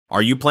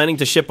Are you planning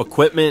to ship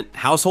equipment,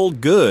 household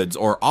goods,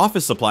 or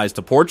office supplies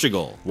to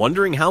Portugal,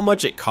 wondering how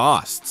much it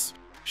costs?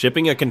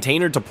 Shipping a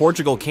container to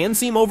Portugal can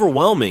seem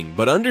overwhelming,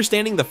 but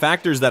understanding the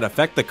factors that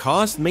affect the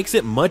cost makes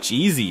it much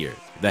easier.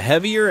 The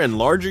heavier and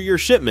larger your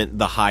shipment,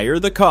 the higher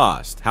the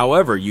cost.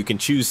 However, you can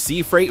choose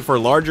sea freight for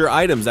larger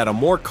items at a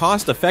more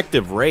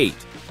cost-effective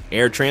rate.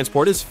 Air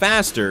transport is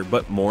faster,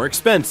 but more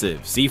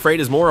expensive. Sea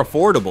freight is more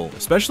affordable,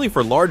 especially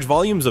for large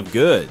volumes of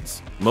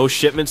goods. Most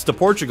shipments to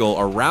Portugal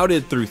are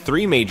routed through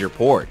 3 major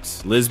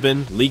ports: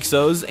 Lisbon,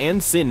 Leixões,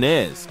 and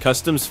Sines.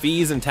 Customs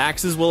fees and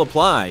taxes will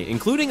apply,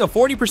 including a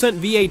 40%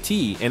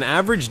 VAT and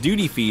average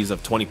duty fees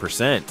of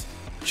 20%.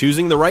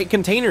 Choosing the right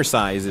container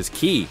size is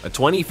key. A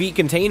 20-feet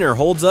container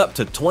holds up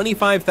to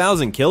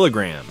 25,000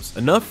 kilograms,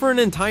 enough for an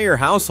entire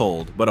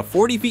household, but a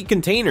 40-feet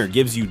container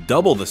gives you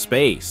double the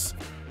space.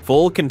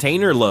 Full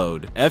container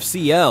load,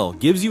 FCL,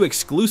 gives you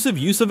exclusive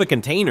use of a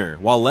container,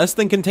 while less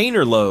than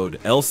container load,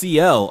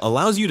 LCL,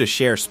 allows you to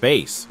share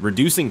space,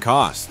 reducing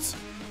costs.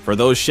 For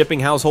those shipping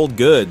household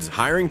goods,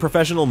 hiring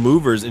professional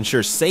movers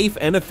ensures safe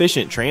and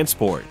efficient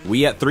transport.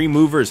 We at 3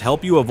 Movers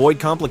help you avoid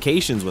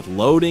complications with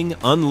loading,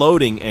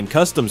 unloading, and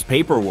customs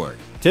paperwork.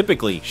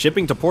 Typically,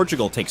 shipping to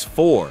Portugal takes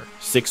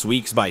 4-6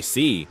 weeks by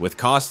sea, with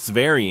costs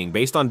varying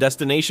based on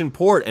destination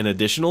port and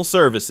additional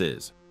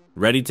services.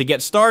 Ready to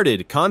get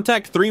started?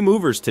 Contact 3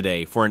 Movers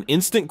today for an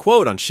instant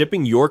quote on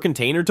shipping your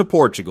container to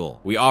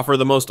Portugal. We offer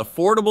the most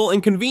affordable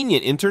and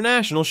convenient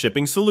international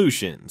shipping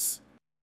solutions.